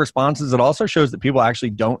lot of good responses. It also shows that people actually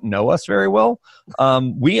don't know us very well.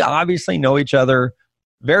 We obviously know each other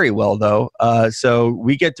very well though. So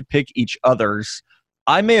we get to pick each other's.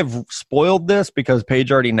 I may have spoiled this because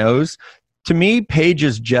Paige already knows. To me, Paige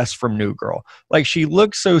is Jess from New Girl. Like she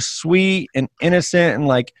looks so sweet and innocent and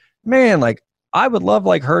like, man, like I would love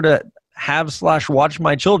like her to have/watch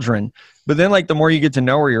my children. But then like the more you get to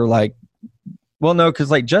know her, you're like, well, no, because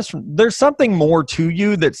like there's something more to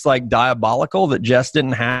you that's like diabolical that Jess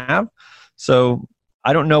didn't have. So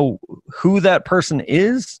I don't know who that person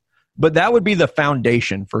is, but that would be the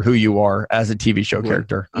foundation for who you are as a TV show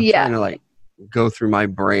character. I'm trying to like go through my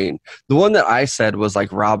brain. The one that I said was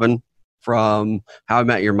like Robin from How I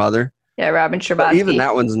Met Your Mother. Yeah, Robin Scherbatsky. But even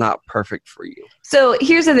that one's not perfect for you. So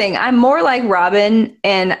here's the thing. I'm more like Robin,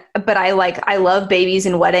 but I love babies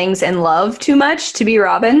and weddings and love too much to be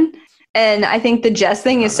Robin. And I think the Jess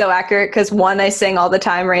thing is so accurate because one, I sing all the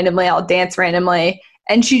time randomly. I'll dance randomly.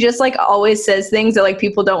 And she just like always says things that like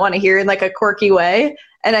people don't want to hear in like a quirky way.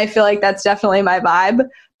 And I feel like that's definitely my vibe.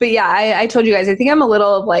 But yeah, I told you guys, I think I'm a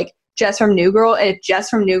little of like Jess from New Girl. And if Jess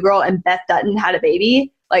from New Girl and Beth Dutton had a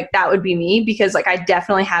baby, like that would be me, because like I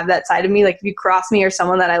definitely have that side of me. Like if you cross me or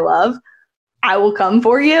someone that I love, I will come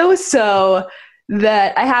for you. So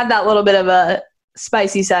that I have that little bit of a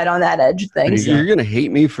spicy side on that edge thing. You're going to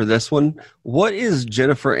hate me for this one. What is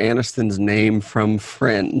Jennifer Aniston's name from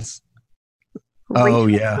Friends? Oh,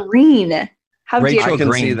 yeah. Green. How Rachel dare I can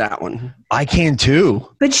Green. see that one. I can too.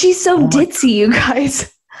 But she's so ditzy, you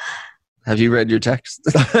guys. Have you read your text?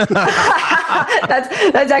 That's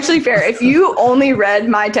actually fair. If you only read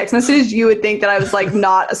my text message, you would think that I was like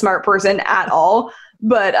not a smart person at all.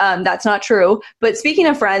 But that's not true. But speaking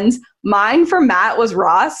of Friends, mine for Matt was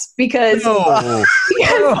Ross because,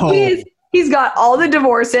 he's got all the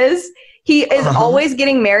divorces. He is always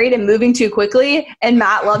getting married and moving too quickly. And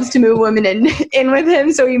Matt loves to move women in with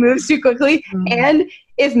him. So he moves too quickly. And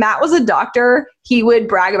if Matt was a doctor, he would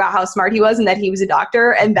brag about how smart he was and that he was a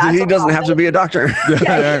doctor. And that's he doesn't have to be a doctor.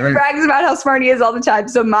 Yeah, he brags about how smart he is all the time.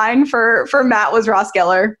 So mine for Matt was Ross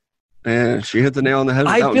Geller. And she hit the nail on the head.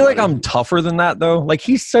 I feel like I'm tougher than that though. Like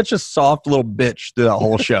he's such a soft little bitch through that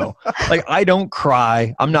whole show. Like I don't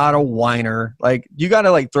cry. I'm not a whiner. Like you got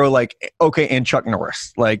to like throw like, okay. And Chuck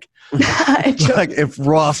Norris, like if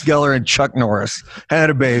Ross Geller and Chuck Norris had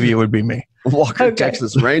a baby, it would be me. Walker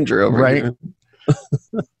Texas Ranger over here.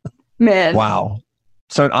 Man. Wow.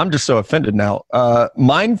 So I'm just so offended now.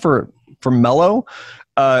 Mine for Mello.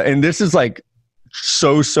 And this is like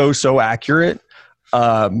so accurate.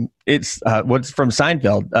 It's what's from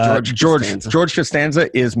Seinfeld. George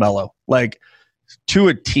Costanza is Mello, like to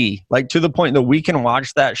a T, like to the point that we can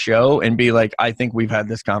watch that show and be like, I think we've had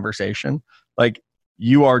this conversation. Like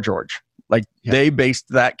you are George. Like they based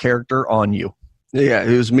that character on you. Yeah,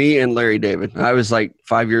 it was me and Larry David. I was like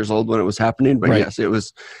 5 years old when it was happening, but yes, it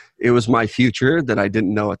was my future that I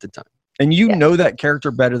didn't know at the time. And you know that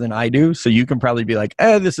character better than I do, so you can probably be like,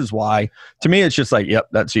 this is why. To me, it's just like, yep,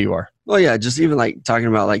 that's who you are. Well, yeah, just even like talking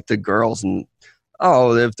about like the girls and,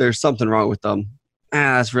 if there's something wrong with them,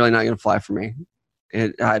 that's really not going to fly for me.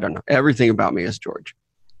 I don't know. Everything about me is George.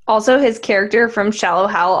 Also, his character from Shallow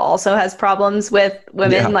Hal also has problems with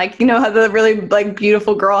women. Yeah. Like, you know how the really like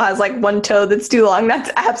beautiful girl has like one toe that's too long?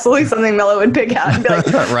 That's absolutely something Mello would pick out and be like,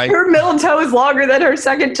 right. Her middle toe is longer than her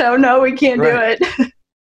second toe. No, we can't do it.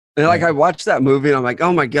 And like I watched that movie and I'm like,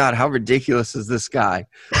 oh my God, how ridiculous is this guy?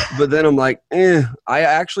 But then I'm like, I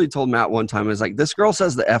actually told Matt one time, I was like, this girl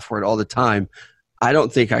says the F word all the time. I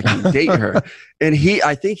don't think I can date her. And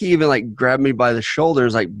I think he even like grabbed me by the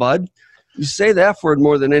shoulders like, bud, you say the F word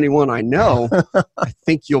more than anyone I know. I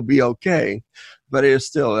think you'll be okay. But it was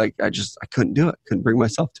still like, I couldn't do it. Couldn't bring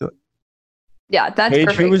myself to it. Yeah, that's Paige,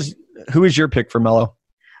 perfect. who was your pick for Mello?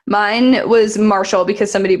 Mine was Marshall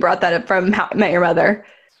because somebody brought that up from How I Met Your Mother.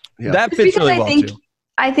 Yeah. That fits really well too.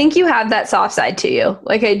 I think you have that soft side to you.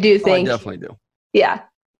 Like I do think. I definitely do. Yeah.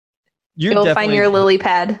 You'll find your lily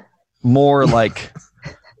pad. More like,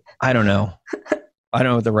 I don't know. I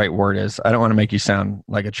don't know what the right word is. I don't want to make you sound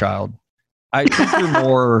like a child. I think you're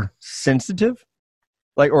more sensitive,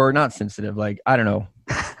 like, or not sensitive, like, I don't know,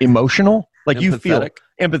 emotional. Like you feel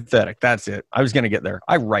empathetic. That's it. I was going to get there.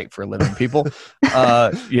 I write for a living, people.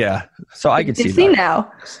 Yeah. So I can see that.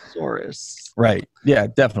 Now. Soros. Right. Yeah,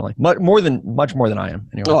 definitely. Much more than I am.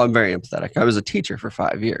 Anyway. Oh, I'm very empathetic. I was a teacher for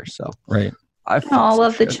 5 years. So right. I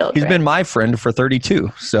love the children. He's been my friend for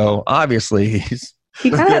 32. So obviously he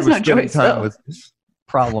kind of has no choice though. With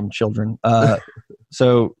problem children.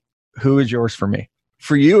 So who is yours for me?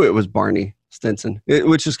 For you, it was Barney Stinson,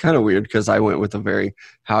 which is kind of weird because I went with a very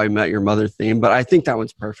How I Met Your Mother theme, but I think that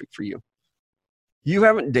one's perfect for you. You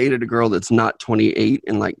haven't dated a girl that's not 28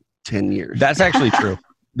 in like 10 years. That's actually true.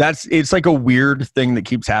 It's like a weird thing that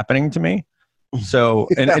keeps happening to me. So,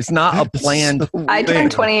 and it's not a planned. I turn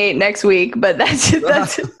 28 next week, but that's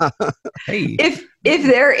Hey, if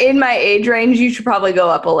they're in my age range, you should probably go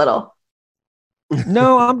up a little.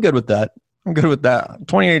 No, I'm good with that.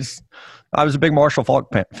 28's I was a big Marshall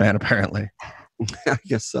Falk fan, apparently. I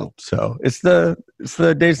guess so. So it's the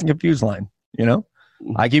Dazed and Confused line. You know,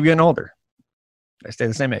 I keep getting older. I stay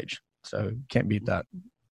the same age, so can't beat that.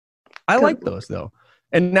 I like those though.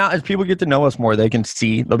 And now as people get to know us more, they can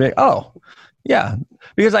see. They'll be like, oh, yeah,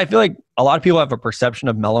 because I feel like a lot of people have a perception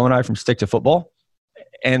of Mello and I from Stick to Football,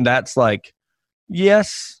 and that's like,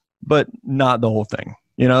 yes, but not the whole thing.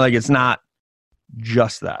 You know, like it's not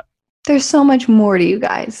just that. There's so much more to you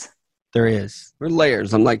guys. There is. We're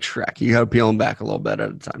layers. I'm like Shrek. You got to peel them back a little bit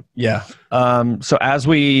at a time. Yeah. So as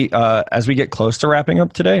we get close to wrapping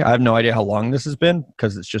up today, I have no idea how long this has been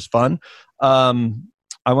because it's just fun.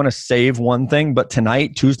 I want to save one thing, but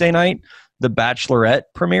tonight, Tuesday night, The Bachelorette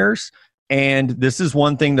premieres. And this is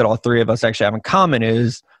one thing that all three of us actually have in common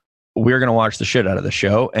is we're going to watch the shit out of the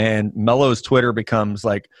show. And Mello's Twitter becomes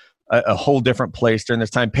like a whole different place during this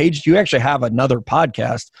time. Paige, you actually have another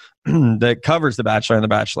podcast that covers The Bachelor and The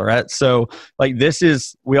Bachelorette. So like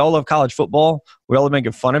we all love college football. We all love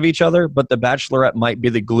making fun of each other, but The Bachelorette might be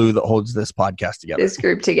the glue that holds this podcast together. This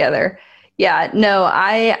group together. Yeah, no,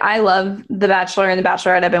 I love The Bachelor and The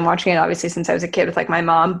Bachelorette. I've been watching it obviously since I was a kid with like my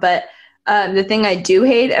mom. But the thing I do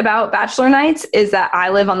hate about Bachelor nights is that I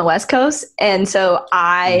live on the West Coast. And so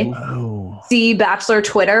I see Bachelor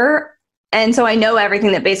Twitter. And so I know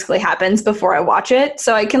everything that basically happens before I watch it.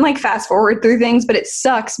 So I can like fast forward through things, but it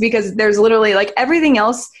sucks because there's literally like everything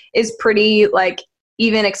else is pretty like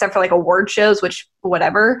even except for like award shows, which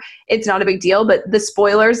whatever, it's not a big deal. But the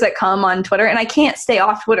spoilers that come on Twitter, and I can't stay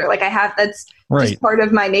off Twitter. Like that's just part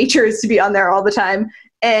of my nature is to be on there all the time.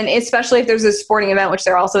 And especially if there's a sporting event, which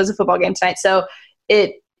there also is a football game tonight. So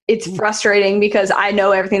it's frustrating because I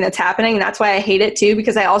know everything that's happening. And that's why I hate it too,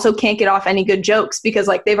 because I also can't get off any good jokes because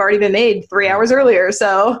like they've already been made 3 hours earlier.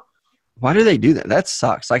 So why do they do that? That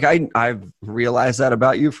sucks. Like I've realized that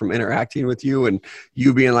about you from interacting with you and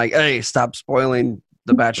you being like, hey, stop spoiling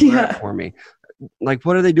The Bachelorette for me. Like,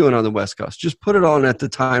 what are they doing on the West Coast? Just put it on at the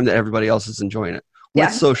time that everybody else is enjoying it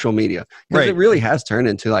with social media. Because it really has turned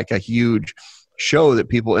into like a huge show that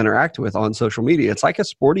people interact with on social media. It's like a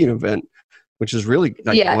sporting event, which is really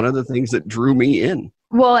like one of the things that drew me in.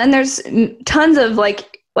 Well, and there's tons of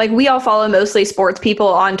like we all follow mostly sports people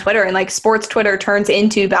on Twitter, and like sports Twitter turns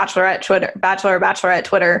into Bachelorette Twitter, Bachelorette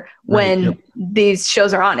Twitter when these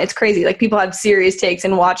shows are on. It's crazy. Like people have serious takes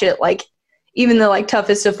and watch it. Like even the like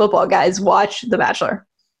toughest of football guys watch The Bachelor.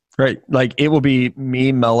 Right. Like it will be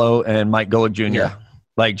me, Mello, and Mike Golick Jr. Yeah.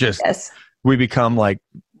 Like just we become like,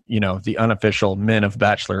 you know, the unofficial men of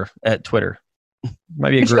Bachelor at Twitter. Might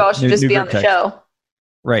be a group. All should just be on the show.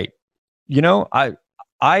 Right. You know,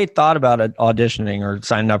 I thought about auditioning or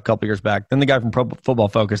signing up a couple years back. Then the guy from Pro Football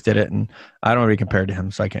Focus did it, and I don't want to be compared to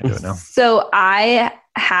him, so I can't do it now. So I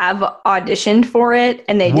have auditioned for it,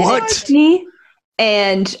 and they didn't pick me.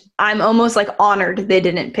 And I'm almost like honored they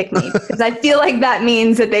didn't pick me because I feel like that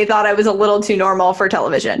means that they thought I was a little too normal for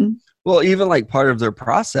television. Well, even like part of their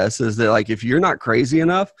process is that like if you're not crazy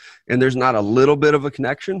enough and there's not a little bit of a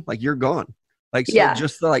connection, like you're gone. Like so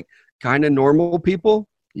just the like kind of normal people,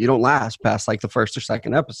 you don't last past like the first or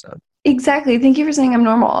second episode. Exactly. Thank you for saying I'm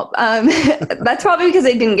normal. That's probably because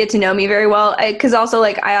they didn't get to know me very well. Because also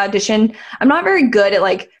like I auditioned. I'm not very good at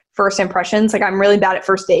like first impressions. Like I'm really bad at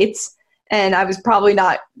first dates. And I was probably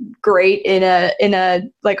not great in a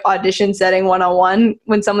like audition setting one-on-one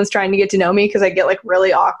when someone's trying to get to know me because I get like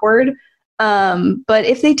really awkward. But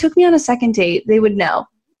if they took me on a second date, they would know.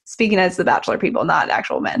 Speaking as the Bachelor people, not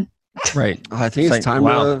actual men. Right. I think it's time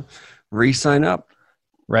to re-sign up.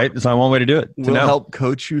 Right. That's one way to do it. We'll help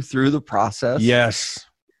coach you through the process. Yes.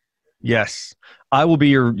 Yes. I will be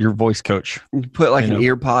your voice coach. You put like an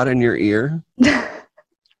ear pod in your ear.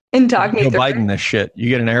 And talk me through Biden this shit. You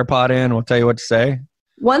get an AirPod in, we'll tell you what to say.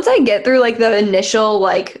 Once I get through like the initial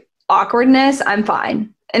like awkwardness, I'm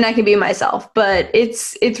fine and I can be myself. But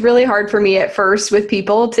it's really hard for me at first with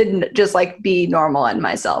people to just like be normal and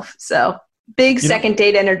myself. So big second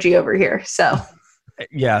date energy over here. So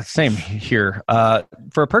yeah, same here.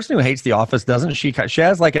 For a person who hates The Office, doesn't she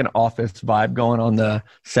has like an Office vibe going on the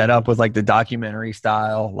setup with like the documentary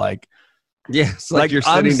style, like. Yeah, like you're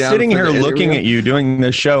sitting here looking at you doing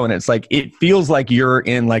this show, and it's like it feels like you're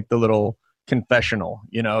in like the little confessional,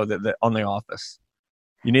 you know, that on The Office.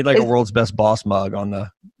 You need like a World's Best Boss mug on the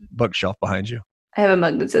bookshelf behind you. I have a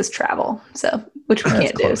mug that says travel, so which we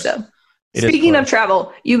can't do. So speaking of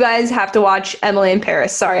travel, you guys have to watch Emily in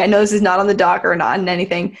Paris. Sorry, I know this is not on the doc or not in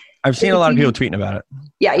anything. I've seen a lot of people tweeting about it.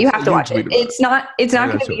 Yeah, you have to watch it. It's not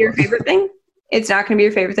going to be your favorite thing. It's not going to be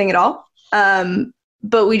your favorite thing at all.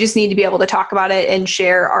 But we just need to be able to talk about it and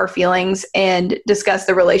share our feelings and discuss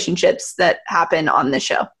the relationships that happen on this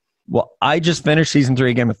show. Well, I just finished season 3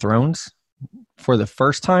 of Game of Thrones, for the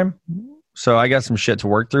first time. So I got some shit to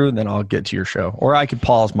work through, and then I'll get to your show. Or I could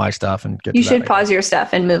pause my stuff and get You to that should pause your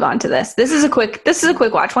stuff and move on to this. This is a quick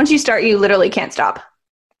watch. Once you start, you literally can't stop.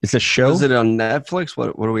 It's a show? Is it on Netflix?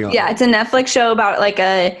 What are we on? Yeah, it's a Netflix show about like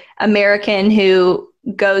a American who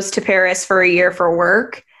goes to Paris for a year for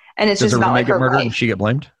work. And it's just about like her murdered life. and she get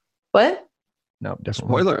blamed? What? No, different.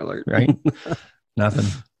 Spoiler alert. Right? Nothing.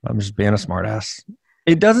 I'm just being a smart ass.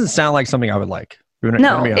 It doesn't sound like something I would like.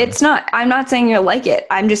 No, it's not. I'm not saying you'll like it.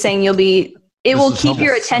 I'm just saying it will keep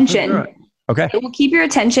your attention. Okay. It will keep your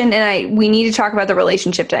attention, and we need to talk about the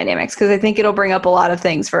relationship dynamics because I think it'll bring up a lot of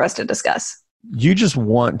things for us to discuss. You just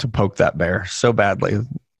want to poke that bear so badly.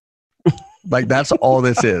 Like that's all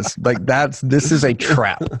this is. Like this is a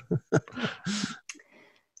trap.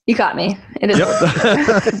 You got me. It is.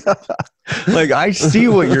 Yep. Like I see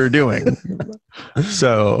what you're doing.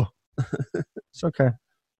 So it's okay.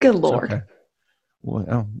 Good Lord. Okay.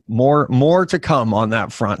 Well, more to come on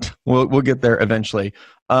that front. We'll get there eventually.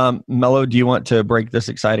 Mello, do you want to break this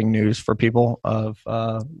exciting news for people of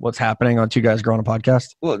what's happening on Two Guys Growing a Podcast?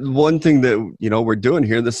 Well, one thing that we're doing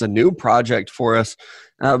here, this is a new project for us,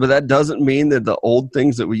 but that doesn't mean that the old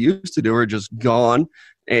things that we used to do are just gone.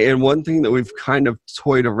 And one thing that we've kind of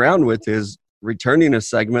toyed around with is returning a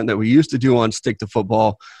segment that we used to do on Stick to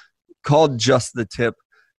Football called Just the Tip.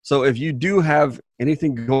 So if you do have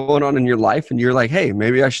anything going on in your life and you're like, hey,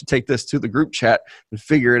 maybe I should take this to the group chat and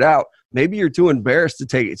figure it out. Maybe you're too embarrassed to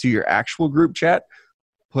take it to your actual group chat.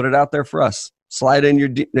 Put it out there for us. Slide in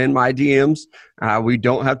my DMs. We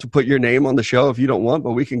don't have to put your name on the show if you don't want,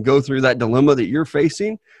 but we can go through that dilemma that you're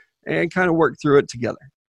facing and kind of work through it together.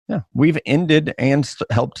 Yeah, we've ended and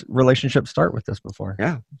helped relationships start with this before.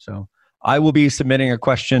 Yeah. So I will be submitting a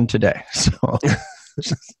question today.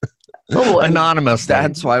 So anonymously.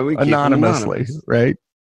 That's why we keep anonymously, right?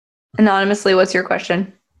 Anonymously, what's your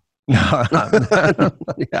question? Yeah.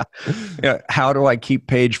 How do I keep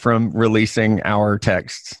Paige from releasing our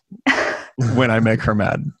texts when I make her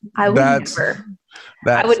mad? I would never.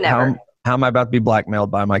 I would never. How am I about to be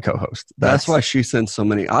blackmailed by my co-host? That's why she sends so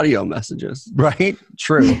many audio messages. Right?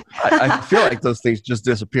 True. I feel like those things just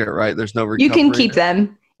disappear, right? There's no recovery. You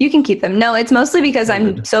can keep them. No, it's mostly because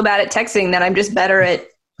I'm so bad at texting that I'm just better at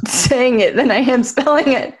saying it than I am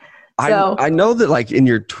spelling it. So I know that like in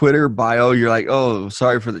your Twitter bio, you're like, oh,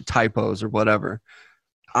 sorry for the typos or whatever.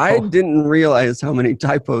 I didn't realize how many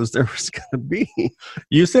typos there was going to be.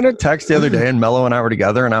 You sent a text the other day and Mello and I were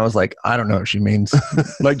together and I was like, I don't know what she means.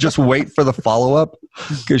 Like, just wait for the follow-up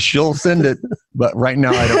because she'll send it. But right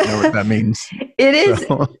now, I don't know what that means. It is.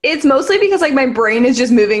 So. It's mostly because like my brain is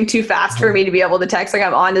just moving too fast for me to be able to text. Like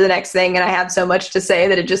I'm on to the next thing and I have so much to say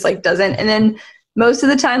that it just like doesn't. And then most of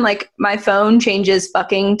the time, like my phone changes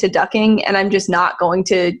fucking to ducking and I'm just not going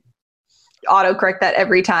to autocorrect that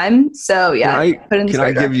every time. So yeah, can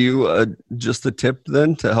I give you just a tip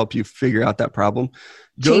then to help you figure out that problem?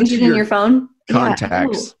 Change it in your phone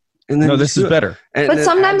contacts. Yeah. And then this is better. But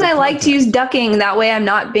sometimes I like to use ducking. That way I'm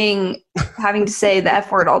not having to say the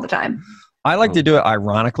F word all the time. I like to do it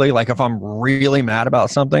ironically. Like if I'm really mad about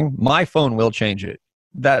something, my phone will change it.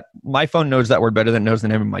 That my phone knows that word better than it knows the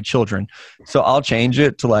name of my children. So I'll change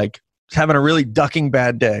it to like having a really ducking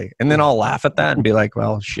bad day. And then I'll laugh at that and be like,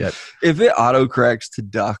 well, shit. If it autocorrects to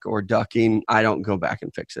duck or ducking, I don't go back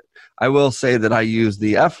and fix it. I will say that I use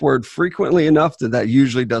the F word frequently enough that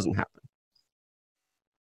usually doesn't happen.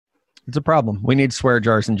 It's a problem. We need swear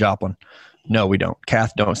jars in Joplin. No, we don't.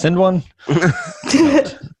 Kath, don't send one.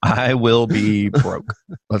 I will be broke.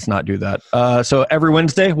 Let's not do that. So every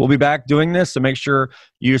Wednesday, we'll be back doing this. So make sure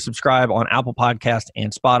you subscribe on Apple Podcast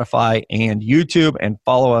and Spotify and YouTube and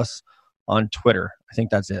follow us on Twitter. I think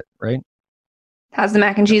that's it, right? How's the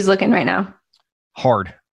mac and cheese looking right now?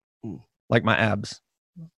 Hard. Like my abs.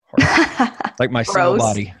 Hard. Like my single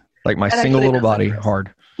body. Like my single little body.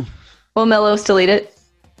 Hard. Will Mello still eat it?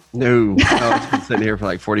 No, it's been sitting here for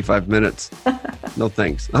like 45 minutes. No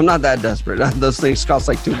thanks. I'm not that desperate. Those things cost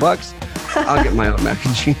like $2. I'll get my own mac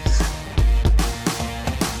and cheese.